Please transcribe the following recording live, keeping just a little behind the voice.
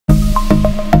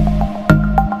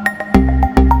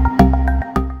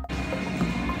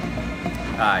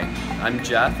I'm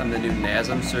Jeff. I'm the new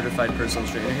NASM certified personal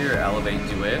trainer here at Elevate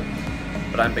Do It,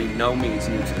 but I'm by no means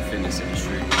new to the fitness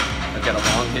industry. I've got a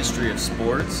long history of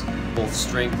sports, both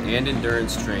strength and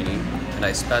endurance training, and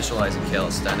I specialize in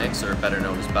calisthenics, or better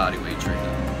known as bodyweight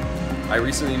training. I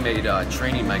recently made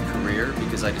training my career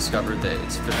because I discovered that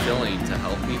it's fulfilling to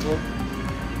help people.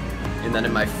 And then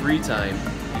in my free time,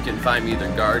 you can find me either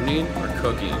gardening or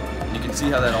cooking. And you can see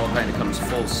how that all kind of comes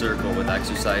full circle with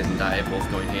exercise and diet both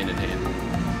going hand in hand.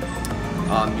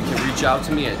 You can reach out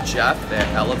to me at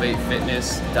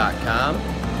jeff@elevatefitness.com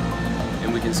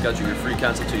and we can schedule your free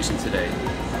consultation today.